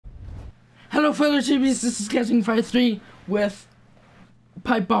Hello fellow TVs, this is Catching Fire 3 with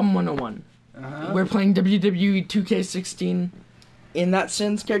Pipebomb101. We're playing WWE 2K16. In that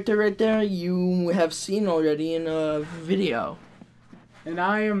Sans character right there, you have seen already in a video. And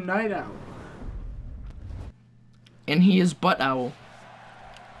I am Night Owl. And he is Butt Owl.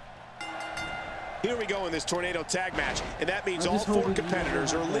 Here we go in this tornado tag match, and that means all four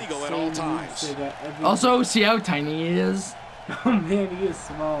competitors are legal at all times. Also, see how tiny he is? Oh man, he is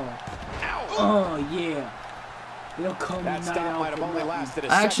small. Ow. Oh yeah. They'll call me That Night stop Owl. might have only lasted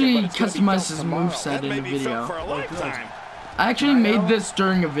a I actually second, but it's gonna be customized felt his tomorrow. moveset That in may a be video. felt for a lifetime. I actually Night made Owl? this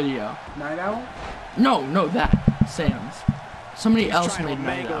during a video. Night Owl? No, that. Sans. Somebody He's else trying made to Night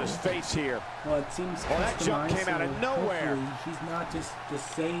mangle Owl. his face here. Well, it seems Well, that jump customized, came out of so nowhere. hopefully he's not just the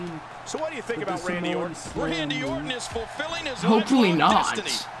same. So what do you think with about the Randy Samoan Orton? slam Randy move. Orton is fulfilling his Hopefully lifelong not.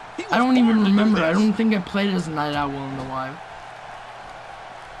 destiny. He was I don't born even to do remember. I this. don't think I played as Night Owl in the live.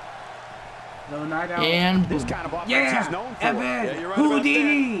 No, Night Owl. And This boom. kind of offense Yeah, he's known for. Evan, Yeah, you're right about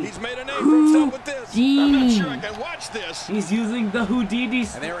Houdini. that. He's made a name for himself with this. I'm not sure I Houdini. can watch this. He's using the Houdini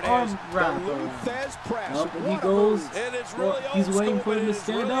And there it arm is, the wrap. Luthez press. Nope, and he What a goes. move. And it's Well, really he's old waiting school, for him but to it is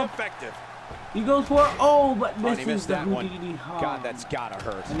stand really up. effective. He goes for but Oh, and he misses missed the that one. Houdini hop. God, that's gotta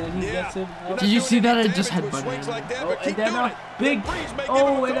hurt. And then he Yeah. gets him You're up. Did you not see doing that? any I just damage with headbutted swings him. like that, Oh, but and keep then doing a it. big, The breeze making oh, him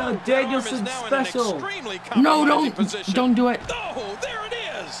and go. a That arm Danielson is now in an special. extremely No, compromising position. don't do it. Oh, there it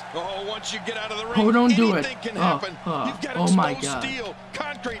is. Oh, once you get out of the ring, Oh, don't do it. anything can happen. You've got Oh my exposed God. steel,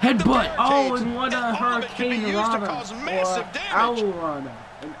 concrete, Headbutt. the Oh, barricades, and what a and all of it can be hurricane used to rana, cause or massive owl damage. rana,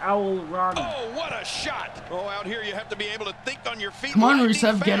 an owl rana. Oh, what a shot. Oh, out here you have to be able to think on your feet. Come on, lightning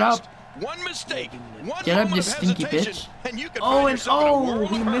Rusev, get fast. up. One mistake, one Get up, moment you of stinky hesitation, bitch. and you could Oh, find and yourself in a oh, world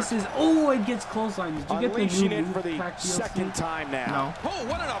he of hurt. misses. Oh, it gets clothesline. Did you get the Unleashing new it move for the pack DLC? second time now. No. Oh,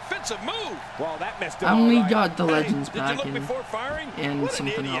 what an offensive move. Well, that missed it I only all right. got the Hey, Legends did you pack look and before firing? and What an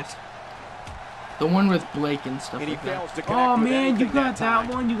something idiot. else. The one with Blake and stuff And he like that. fails to connect Oh with man, you anything got that time.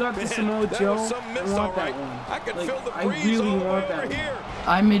 one. You got the Man, Samoa that Joe. was some miss, I all want right. that one. I could Like, feel the I breeze really all the way want that over one. here.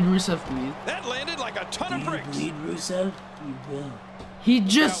 I made Rusev bleed. That landed like a ton of bricks. Rusev? You will. He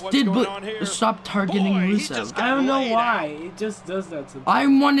just what's did going on here. stop targeting Boy, he Rusev. just I don't know laid why. It just does that to me. I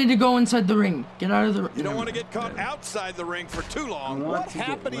wanted to go inside the ring. Get out of the ring. You don't want to get caught outside the ring for too I long. want What to get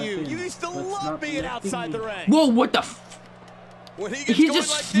happened to you? left in. You used to Let's love not being left outside in the me. ring. Whoa, what the f? When he gets He going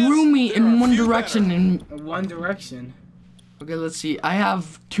just like threw this, me there in are one few direction better. and... In one direction. Okay, let's see. I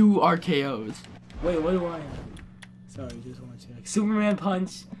have 2 RKOs. Wait, what do I have? Sorry, just want to check. Superman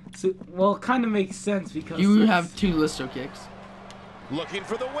punch. Well, it kind of makes sense because You it's- have 2 Listo kicks. Looking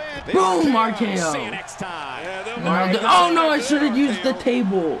for the win. Boom, See you RKO. next time. Yeah, they'll And mark I'll do- this oh one no, right I should have there, used the RKO.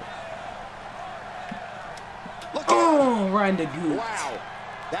 table. Look out. Oh, right in the goose. Wow.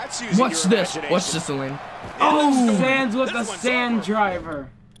 That's using Watch your this. imagination. Watch this, Elaine. Oh, Sands with the This one's sand over. driver.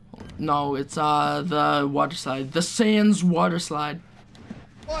 No, it's the water slide. The Sans water slide.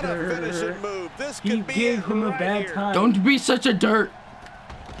 What a finishing move. This He could be gave it him a right bad here. time. Don't be such a dirt.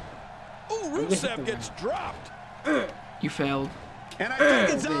 Oh, Rusev gets dropped. You failed. And I think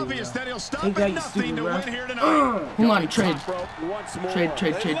it's There you obvious go. that he'll stop Take that, at you nothing stupid to ref. win here tonight. Hold on, trade. Top rope once more. Trade.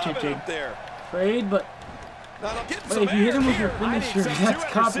 They love it Trade. up there. Trade, but Now they'll get but some if you hit him with air your here. finisher, think so, that's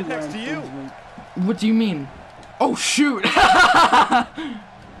too, after sitting copyright next to you. infringement. What do you mean? Oh shoot! Look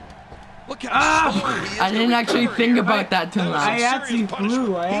how slow he is I to didn't actually recover think here. about that till That was now. I serious actually punishment.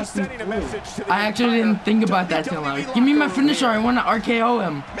 flew. I He's actually sending a flew. message to the I actually didn't think about that till now. Give me my finisher. I want to RKO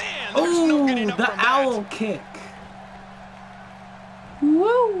him. Man, there's no Oh, getting up the from that. owl kick.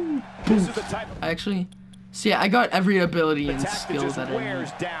 Woo! This is the type of Actually, see, I got every ability and attack that skill just that I wears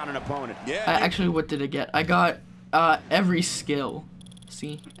need. down an opponent. Yeah, Actually, what did I get? I got every skill.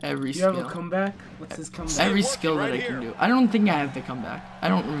 See, every You have a skill. comeback? What's his comeback? Every working skill that right I here. can do. I don't think I have the comeback. I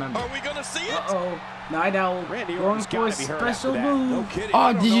don't remember. Are we gonna see it? Uh-oh. Night Owl Randy going Orton's for a gotta be hurt special after that. move. No kidding. Oh,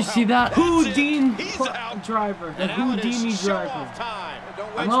 I don't did you know see how- that? Houdini He's out. driver. The And now it is Houdini driver. Show-off time. Don't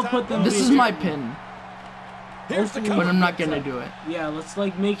I'm waste gonna time put them- This is Here's my pin, Here's the but I'm not gonna do it. Yeah, let's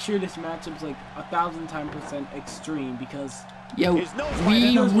like make sure this matchup's like 1,000% extreme because Yeah, His nose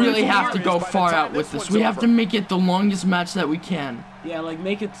we right in really the have to ear go is by the far time out with this this. one's We have over. to make it the longest match that we can. yeah, like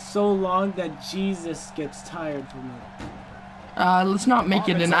make it so long that Jesus gets tired from it. Let's not make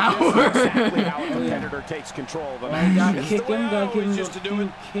it an Offense like this is exactly hour. how a competitor takes control of a Well, you match. gotta It's kick the way him, I gotta give him always those used to do few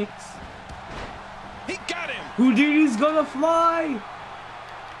it. kicks. He got him. Houdini's gonna fly!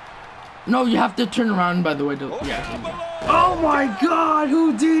 No, you have to turn around, by the way. To, Look yeah. out below. Oh my god,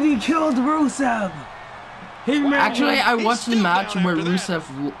 Houdini killed Rusev! Hey, man. Actually, I He's watched the still match down where after that.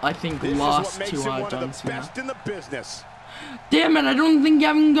 Rusev, I think, This is lost what to makes him one John of the Cena. best in the business. Damn it, I don't think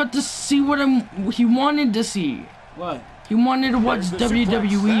Gavin got to see what he wanted to see. What? He wanted to watch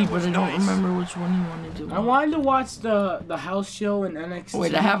WWE, but I don't remember which one he wanted to watch. I wanted to watch the house show in NXT.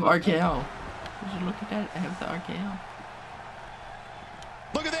 Wait, I have RKO. Did you look at that? I have the RKO.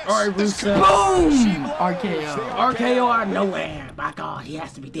 Look at this. Alright, Rusev. Boom! RKO. RKO out of nowhere. My God, he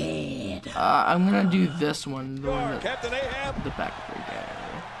has to be dead. I'm gonna do this one. The one that, Captain Ahab. the backbreaker.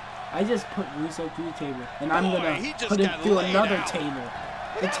 I just put Rusev through the table, and I'm Boy, gonna he just put him got through laid another out. table.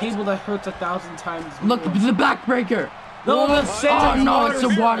 The table that hurts 1,000 times Look, more. the backbreaker. No, the Oh sand no, water. it's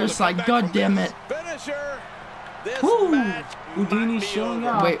a water slide. God damn it. Finisher. This Woo! match might Houdini's be showing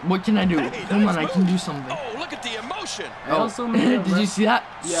over. out. Wait, what can I do? Hey, Hold on, nice I can do move. something. Oh, look at the emotion. I also made a Did you see that?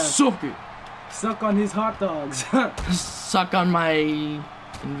 Yeah. Suck it. suck on his hot dogs. Suck on my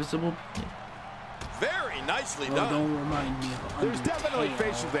invisible. Very nicely Oh, done. don't remind me of There's definitely Undertale.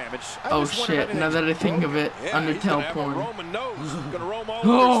 facial damage. I Oh just wonder if shit! Now anything's that I think of it, Yeah, he's gonna Undertale have a porn. Roman nose. Gonna roam all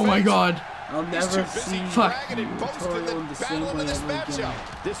Oh over my his face. god! I'll He's never too busy see Fuck bragging and boasting tutorial in the same battle in way this ever again.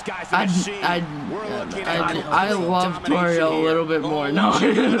 matchup. This guy's a machine. We're looking at I love Toriel a little bit more. Oh, No. once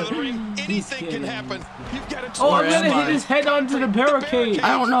you get out of the ring, anything kidding. can happen. You've got to Oh, Or I'm gonna am I? hit his head onto the barricade.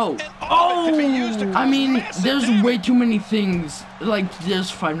 I don't know. Oh! I mean, there's way too many things. Like,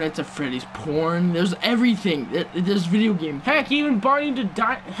 there's Five Nights at Freddy's porn. There's everything. There's video game. Heck, even Barney the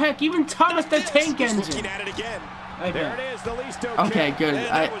Heck, even Thomas the Tank He's Engine. looking at it again. I There bet. it is, the least Okay, good. Man,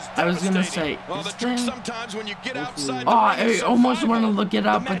 that I was gonna devastating. say. Well, the is trick there- sometimes when you get outside Oh, the I ring is so almost want to vital. look it The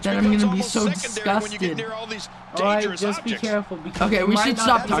up, but match then I'm becomes gonna be almost so secondary when you get disgusted. near all these Alright, dangerous just be objects. careful because Okay, you we might should not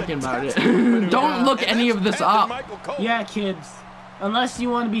stop have- talking about it. Yeah. Don't look And any that's of this dependent up. Michael Cole. Yeah, kids. Unless you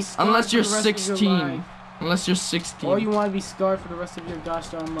want to be scarred Unless you're for the rest of your 16. life. Unless you're Or 16. you want to be scarred for the rest of your gosh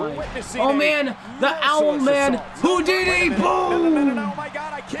darn We're life. witnessing Oh a man, the Owl merciless Man! assault. Houdini! Boom! Oh my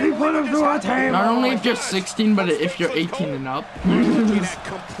god, I can't He put believe him it through a just happened. table. Not only if you're 16, but if you're 18 and up. Looking at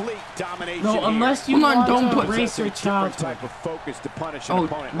complete domination No, here. unless you Hold on, want don't to put- erase your Different childhood. type of focus to punish an Oh,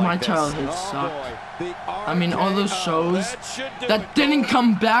 opponent my like this. childhood Oh, sucked. boy. The I mean, all those RKO. shows That should do that it. didn't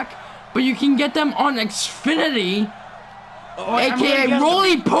come back, but you can get them on Xfinity, I'm gonna aka guess-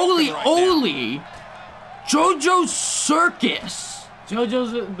 Roly Poly Right now. Oly, JoJo's Circus.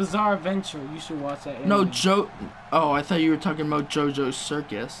 JoJo's Bizarre Adventure. You should watch that. No, anime. Oh, I thought you were talking about JoJo's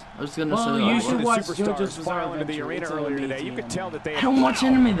Circus. I was gonna Well, say. you like, should The watch superstars JoJo's Bizarre file into the Adventure. arena It's an earlier today. amazing You could tell anime. that they I don't watch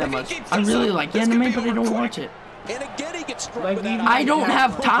anime that much. I really like anime, but I don't watch it. And again, he gets struck Like, with that even- I don't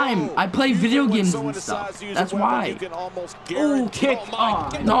have eye. time. I play video Usually when games someone and decides stuff. to use a That's weapon, why. you can almost Ooh, guarantee- kick Oh, my on.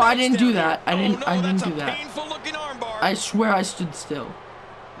 goodness. No, I didn't do Down that. I here. didn't. Oh, I no, didn't that's do a that. painful looking armbar. I swear I stood still.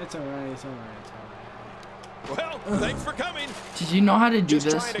 It's alright, it's alright, it's alright. Well, thanks for coming. Did you know how to do Just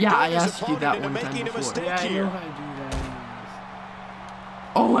this? trying to Yeah, goad I his asked you opponent that into one time making a before. mistake. Yeah, I here. know how to do that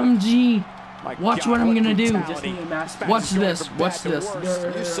OMG! My Watch God, what I'm gonna do. anyways. Just need a mask. Watch Going this. from Watch bad to this.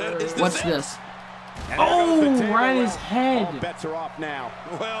 worse. You said, is this What's it? this? And there goes the Oh, table. right in his All head. bets are off now.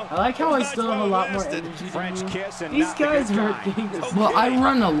 Well, I like how I those still nights have a well lot more lasted. energy French than you. kiss and These not the guys good hurt kind. things. Well, I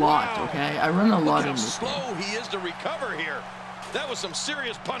run a lot, Wow. okay? I run a Look lot how in this. slow he is to recover here. That was some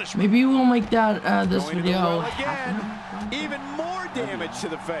serious punishment. Maybe we'll make that this Going to the video. well again. Even more damage to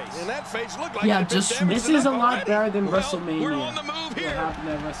the face. And that face looked like Yeah, it had been just- damaged This is a enough lot already. better than Well, WrestleMania. We're on the move What here. happened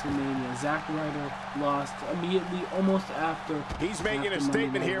at WrestleMania? Zack Ryder lost immediately, almost after. He's making after a Monday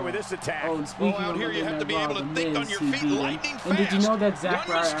statement Night here Raw. with this attack. Oh, and speaking Well, out of here you Monday have to Night be Raw, able to the think on Miz, your he feet beat him. lightning And did you know that fast. Zack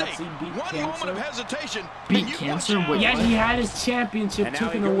One Ryder mistake, actually beat one cancer? moment of hesitation. Beat and you cancer? watch out. Wait, Yeah, what? he had his championship And now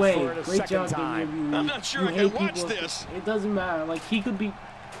taken he goes away. for it a Great job, second time. WWE. I'm not sure You I can hate watch people- this. It doesn't matter. Like he could be,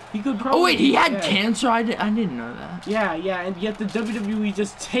 he could probably. Oh wait, he had yeah. cancer. I didn't know that. Yeah, yeah, and yet the WWE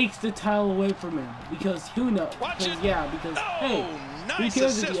just takes the title away from him because who knows? Watch Because, it. yeah, because Oh, hey, who nice cares if he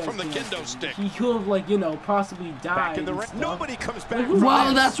assist has from the cancer? kendo stick. He could have like possibly died. Back in the and ring. stuff. Nobody comes back. Well, from Well,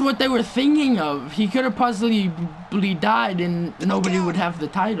 this. that's what they were thinking of. He could have possibly died and nobody would have the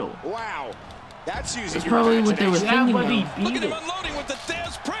title. Wow. That's using That's your probably what they were imagination. Yeah, thinking but of. he Look beat at him it. unloading with the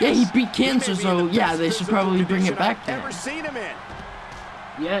Dez press. Yeah, he beat He may cancer, be in so the yeah, best they should physical probably bring condition it back I've there. ever seen him in.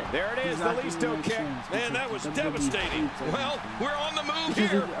 Yet There it he's is, not the least gonna make okay. sense Man, that because was the WWE devastating. hates him. Well, we're on the move Because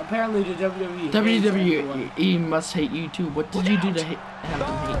here. apparently the WWE. hates everyone. WWE must hate you too. What did you do to have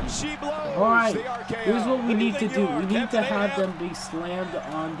them hate you? She blows. All right, The RKO. here's what we Who need to think do. you are, We need to Captain have Ahab? them be slammed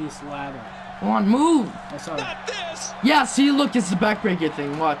on this ladder. Come on, move. That's all. Not this. Yeah, see, look, it's the backbreaker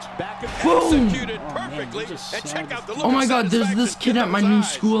thing. Watch. Back and Boom. Executed Oh, man, perfectly. you just And check shagged out the his look Oh my of God, there's this satisfaction kid at in my those new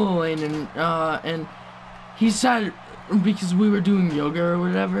eyes. school, Elaine, and he said because we were doing yoga or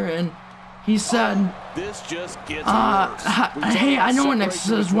whatever, and he said, This just gets worse. hey, I know an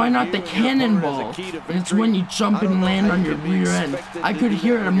exercise. Why not the cannonball? And it's when you jump and land on your rear end. I could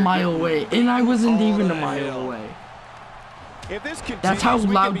hear it a mile away, and I wasn't even a mile away. If this continues, That's how we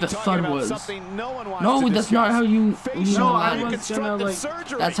could loud be the talking thud about was. something no one wants No, to that's not discuss. how you Facial lean the No, I ladder. was gonna, like,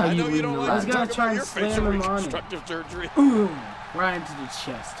 surgery. That's how I you know lean don't the like I was ladder. gonna talking try about and your slam facial him on it. reconstructive surgery. Boom! Right into the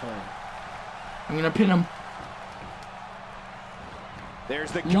chest hole. I'm gonna pin him.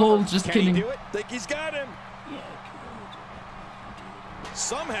 There's the Lol, cover. just Can kidding. He do it? Think he's got him.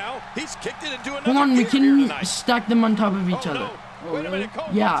 Somehow he's kicked it into another Hold on, we gear here can tonight. stack them on top of each Oh, other. no. Oh, Wait a minute, really? Cole.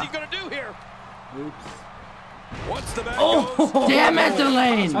 Yeah. What's he gonna do here? Oops. Once the back Oh, goes, damn it,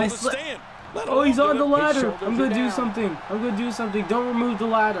 Delane. Possible I to sli- stand. Let Oh, he's alone on the do it. His ladder. shoulders I'm are gonna do down. something. I'm gonna do something. Don't remove the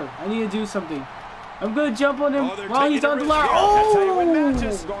ladder. I need to do something. I'm gonna jump on him Oh, they're while he's taking on the a ladder. risk here. That's how you win Oh!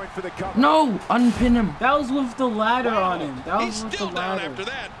 matches. Going for the cover. No, unpin him. That was with the ladder Wow. on him. That He's was with the still down ladder. after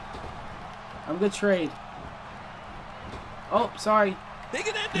that. I'm gonna trade. Oh, sorry. They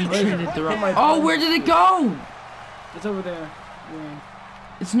can end You it here. traded the Right wrong. there. Oh, where did it go? It's over there. Yeah.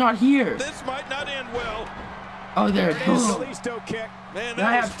 It's not here. This might not end well. Oh, there it There's the is. Listo kick. Man, Now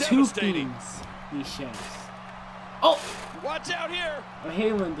I that was have two devastating. beams. These chefs. Oh, Watch out here.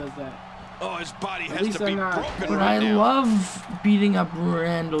 Halen does that. Oh, his body At has least to be they're not. broken but right I now. love beating up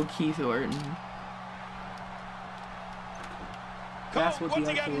Randall Keith Orton. Cole, That's what what's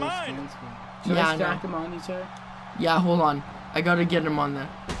the he got in RKO mind? stands for. Should Yeah, I I stack know. them on each other? Yeah, hold on. I gotta get him on there.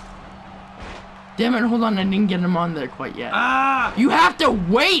 Damn it, hold on. I didn't get him on there quite yet. Ah! You have to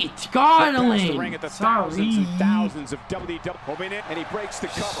wait. God, Past the ring Elaine. at the Sorry. thousands and thousands of WWE hoping it, and he breaks the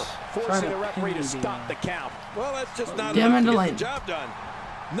cover, Trying forcing to the referee pin to me stop the down. count. Well, that's just not Damn enough it, to Elaine. get the job done.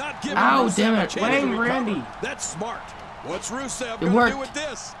 Not giving Ow, Rusev damn a it. chance to Blame recover. Randy. That's smart. What's Rusev It going to worked. do with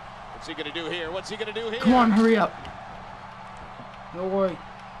this? What's he going to do here? What's he going to do here? Come on, hurry up. Don't worry.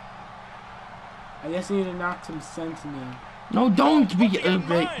 I just need to knock some sense in there. No, don't What's be. he got in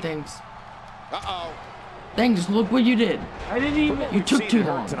Great, mind? thanks. Uh-oh. Thanks. Look what you did. I didn't even. You took too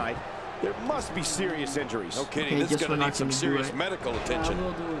long. Tonight. There must be serious injuries. No kidding. Okay, This is guess going we're to not need some gonna do serious it. medical I attention.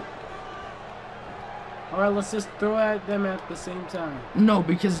 will do it. Alright, let's just throw at them at the same time. No,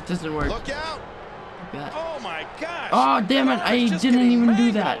 because it doesn't work. Look out. Like that. Oh, my gosh. Oh, damn it. Oh, I it's just didn't getting even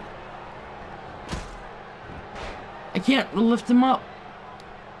do mangled. that. I can't lift him up.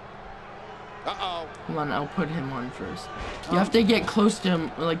 Uh-oh. Hold on, I'll put him on first. You have to get close to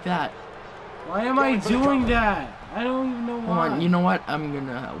him like that. Why am I doing that? I don't even know Hold why. on, you know what? I'm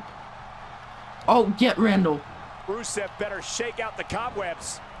gonna help. Oh, get Randall. Rusev better shake out the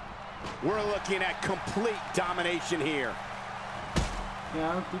cobwebs. We're looking at complete domination here. Yeah,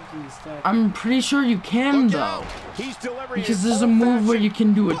 I don't think you can stack. I'm pretty sure you can, Look though. out. He's delivering Because his there's a move where old-fashioned you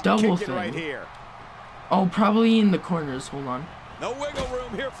can do a butt double kicking right thing. here. Oh, probably in the corners. Hold on. No wiggle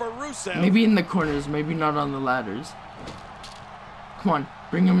room here for Rusev. Maybe in the corners, maybe not on the ladders. Come on,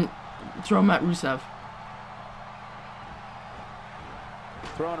 bring him. Throw him at Rusev.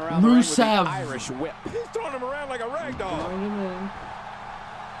 Throwing around the ring with the Rusev. Irish whip. He's throwing him around like a rag doll. Throwing him in.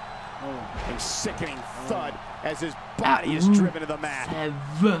 Oh. A sickening thud as his At body is driven to the mat.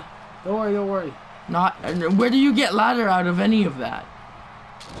 Rusev. Don't worry, don't worry. Not. Where do you get ladder out of any of that?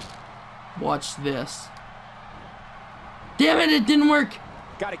 Watch this. Damn it! It didn't work.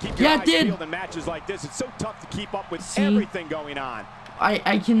 Got to keep your Yeah, it eyes did. peeled in matches like this. It's so tough to keep up with See? everything going on.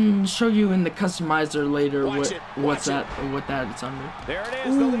 I can show you in the customizer later Watch what it, what's watch that what that is under. There it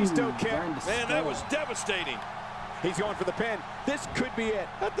is, the Ooh, Listo kick. trying to Man, that stall. was devastating. He's going for the pin. This could be it.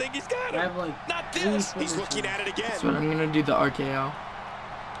 I think he's got I it. have like Not three this. He's finishers. looking at it again. That's what I'm gonna do. The RKO.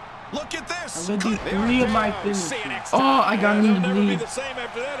 Look at this. I'm gonna do The 3 of my RKO. finishes. See you next Oh, time. I got him They'll to never be bleed. the same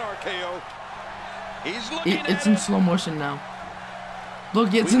after that RKO. He's looking It's at in it. slow motion now.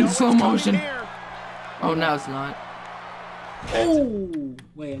 Look, it's We know in slow what's coming motion. here. Oh, now it's not. Oh!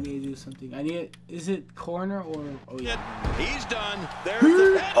 Wait, I need to do something. I need. Is it corner or? Oh yeah. He's done. There's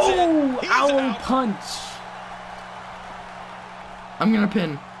the that's Oh! it. He's Owl out. punch. I'm gonna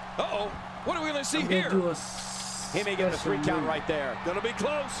pin. Uh-oh. What are we going to see I'm here? gonna do a. He may get the 3 special count move. right there. Going to be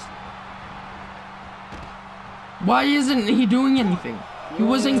close. Why isn't he doing anything? He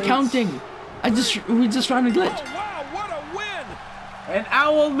wasn't Yes. counting. We just found a glitch. Oh, wow. What a win. An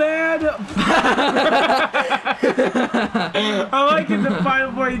owl man. I like it. The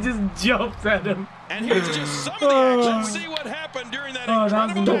final boy just jumps at him. And here's just some of the action. Let's see what happened during that Oh, that was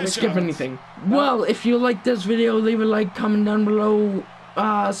incredible Don't amazing. skip matchup. anything. Well, if you like this video, leave a like, comment down below,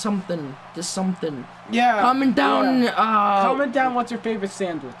 something, just something. Yeah. Comment down, yeah. Comment down what's your favorite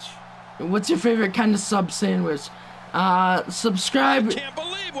sandwich. what's your favorite kind of sub sandwich? Subscribe Can't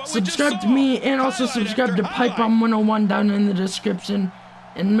believe what we subscribe just to saw. me, and also Highlight subscribe after to highlight. Pipebomb101 down in the description.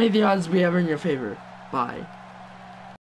 And may the odds be ever in your favor. Bye.